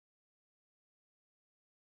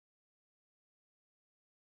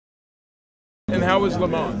And how was Le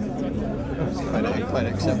Mans? Quite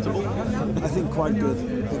acceptable. I think quite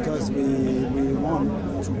good, because we won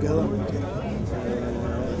together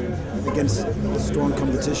against strong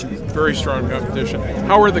competition. Very strong competition.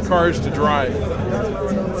 How are the cars to drive?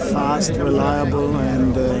 Fast, reliable,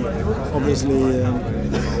 and obviously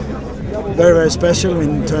very, very special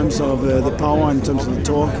in terms of the power, in terms of the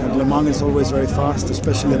torque. And Le Mans is always very fast,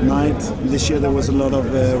 especially at night. This year there was a lot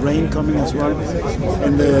of rain coming as well.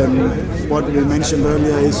 And what we mentioned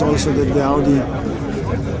earlier is also that the Audi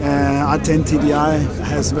R10 TDI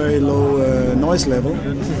has very low noise level,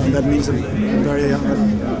 and that means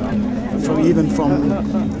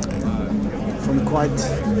from quite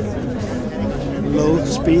low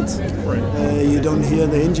speed, you don't hear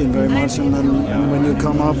the engine very much, and when you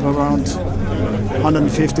come up around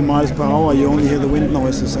 150 miles per hour, you only hear the wind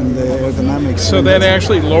noises and the aerodynamics. So that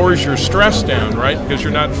actually lowers your stress down, right? Because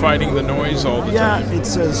you're not fighting the noise all the time. Yeah, it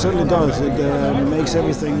certainly does. It makes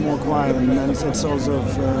everything more quiet, and it also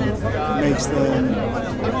makes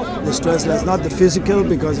the stress less. Not the physical,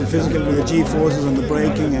 because the physical with the G-forces and the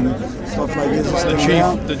braking and stuff like this is still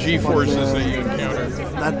there. The G-forces that you encounter.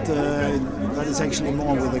 That is actually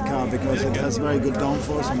more with the car, because it has very good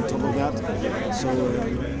downforce on top of that. So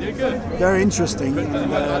very interesting and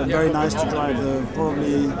very nice to drive.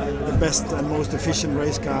 Probably the best and most efficient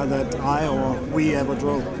race car that I or we ever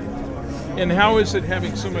drove. And how is it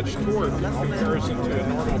having so much torque in comparison to a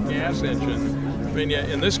normal gas engine? I mean,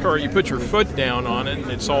 in this car, you put your foot down on it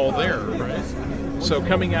and it's all there, right? So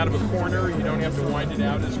coming out of a corner, you don't have to wind it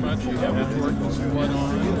out as much. You have the torque that's flood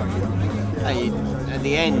on. At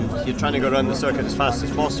the end, you're trying to go around the circuit as fast as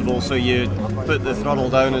possible, so you put the throttle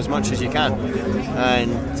down as much as you can.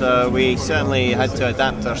 And we certainly had to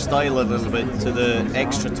adapt our style a little bit to the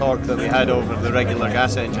extra torque that we had over the regular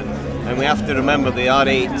gas engine. And we have to remember the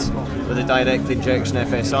R8 with the direct injection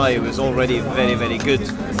FSI was already very, very good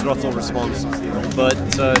throttle response.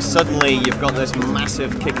 But suddenly you've got this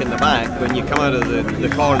massive kick in the back when you come out of the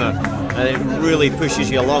corner, and it really pushes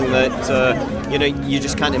you along that you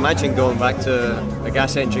just can't imagine going back to a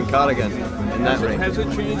gas engine car again in that rate. Has it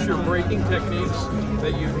changed your braking techniques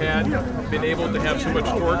that you've had? Been able to have so much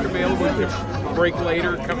torque available to brake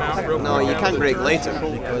later, come out real quick? No, you can't brake later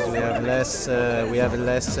because we have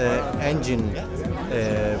less engine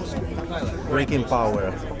braking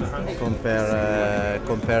power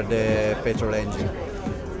compare the petrol engine,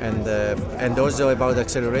 and also about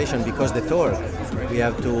acceleration, because the torque, we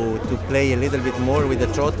have to play a little bit more with the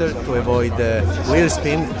throttle to avoid wheel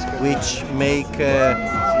spin, which make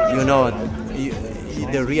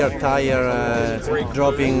the rear tire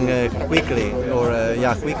dropping quickly, or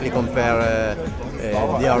quickly compare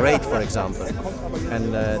the R8, for example,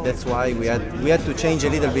 and that's why we had to change a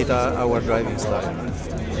little bit our driving style.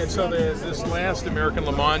 And so this last American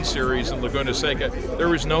Le Mans series in Laguna Seca, there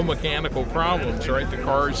was no mechanical problems, right? The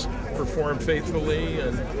cars performed faithfully,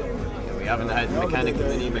 and we haven't had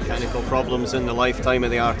any mechanical problems in the lifetime of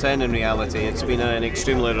the R10. In reality, it's been an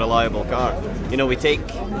extremely reliable car. We take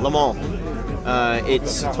Le Mans.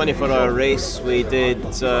 It's a 24-hour race. We did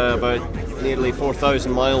about nearly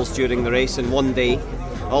 4,000 miles during the race in one day.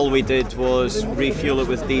 All we did was refuel it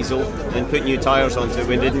with diesel and put new tyres onto it.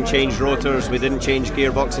 We didn't change rotors, we didn't change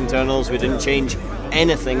gearbox internals, we didn't change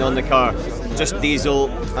anything on the car, just diesel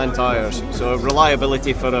and tyres. So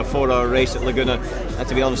reliability for a 4-hour race at Laguna, and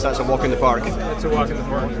to be honest, that's a walk in the park. That's a walk in the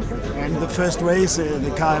park. And the first race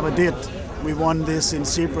the car ever did, we won this in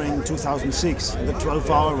Sebring in 2006, the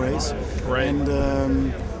 12-hour race. Right. And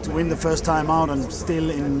to win the first time out and still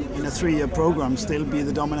in a 3-year program, still be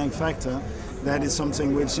the dominant factor, that is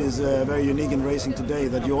something which is very unique in racing today,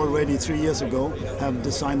 that you already 3 years ago have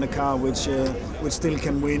designed a car which still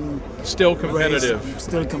can win. Still competitive.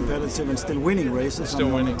 Still competitive and still winning races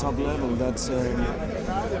on the top level. That's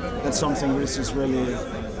something which is really,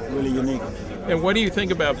 really unique. And what do you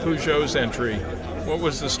think about Peugeot's entry? What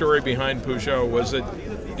was the story behind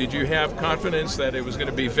Peugeot? Did you have confidence that it was going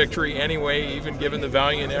to be victory anyway, even given the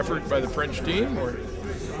valiant effort by the French team? Or?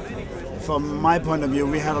 From my point of view,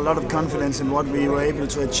 we had a lot of confidence in what we were able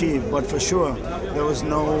to achieve, but for sure there was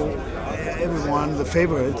everyone the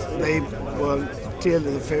favorite. They were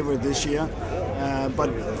clearly the favorite this year,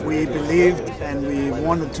 but we believed and we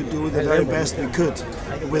wanted to do the very best we could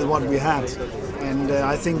with what we had. And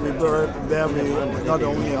I think we were there, not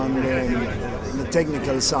only on the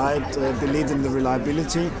technical side, believed in the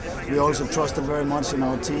reliability. We also trusted very much in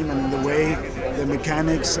our team and in the way the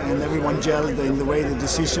mechanics and everyone gelled, in the way the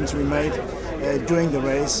decisions we made during the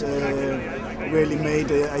race really made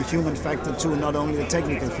a human factor too, not only a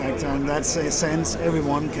technical factor. And that's a sense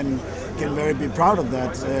everyone can very be proud of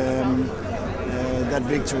that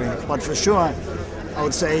victory. But for sure, I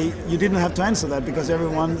would say you didn't have to answer that because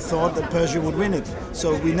everyone thought that Persia would win it.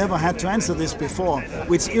 So we never had to answer this before,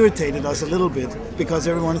 which irritated us a little bit because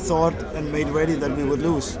everyone thought and made ready that we would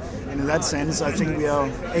lose. And in that sense, I think we are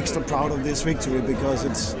extra proud of this victory because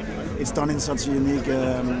it's done in such a unique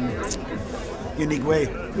way.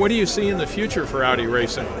 What do you see in the future for Audi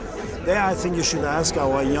racing? There, I think you should ask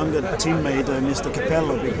our younger teammate, Mr.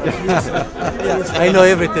 Capello, because I know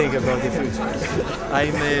everything about the future. I'm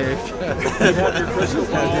You have your crystal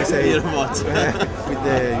ball. with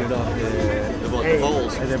the The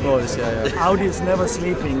balls. the balls. Yeah. Audi is never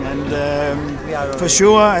sleeping, and for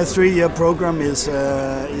sure a 3-year program is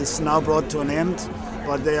now brought to an end,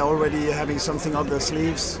 but they are already having something up their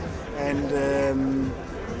sleeves, and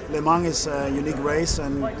Le Mans is a unique race,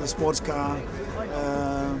 and the sports car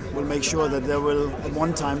will make sure that there will, at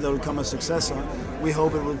one time, there will come a successor. We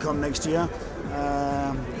hope it will come next year,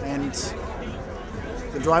 and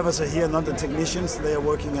the drivers are here, not the technicians. They are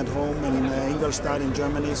working at home in Ingolstadt in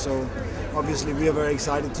Germany, so obviously we are very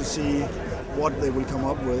excited to see what they will come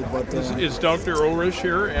up with. But Is Dr. Ulrich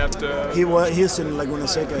here at? He's in Laguna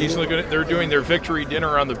Seca. He's looking at, they're doing their victory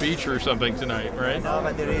dinner on the beach or something tonight, right? No,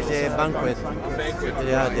 but there is a banquet. Banquet.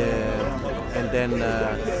 Yeah, and then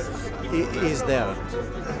he is there.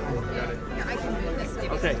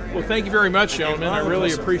 Okay. Well, thank you very much, gentlemen. I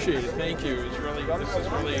really appreciate it. Thank you. This is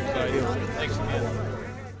really exciting. Thanks again.